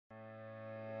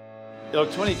Look,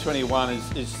 2021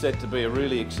 is set to be a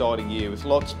really exciting year with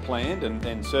lots planned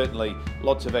and certainly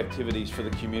lots of activities for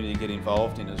the community to get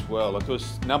involved in as well. Of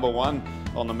course, number one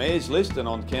on the Mayor's list and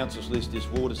on Council's list is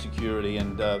water security,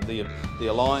 and the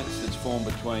alliance that's formed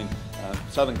between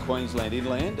Southern Queensland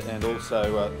Inland and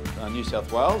also New South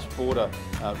Wales Border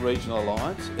Regional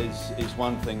Alliance is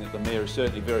one thing that the Mayor is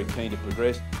certainly very keen to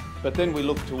progress. But then we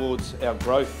look towards our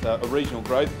growth, a regional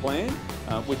growth plan,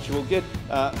 which will get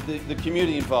the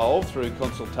community involved through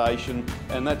consultation,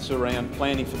 and that's around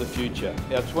planning for the future,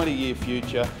 our 20-year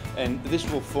future, and this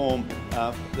will form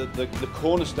the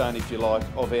cornerstone, if you like,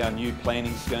 of our new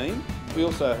planning scheme. We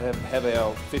also have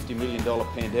our $50 million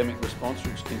pandemic response,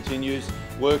 which continues.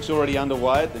 Work's already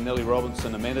underway at the Nellie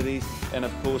Robinson amenities, and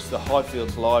of course the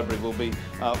Highfields Library will be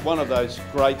one of those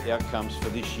great outcomes for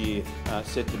this year,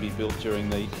 set to be built during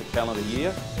the calendar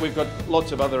year. We've got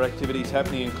lots of other activities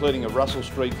happening, including a Russell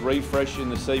Street refresh in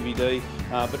the CBD,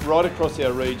 but right across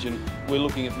our region we're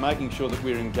looking at making sure that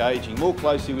we're engaging more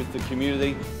closely with the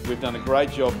community. We've done a great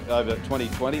job over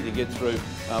 2020 to get through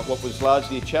what was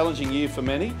largely a challenging year for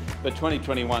many, but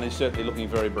 2021 is certainly looking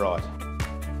very bright.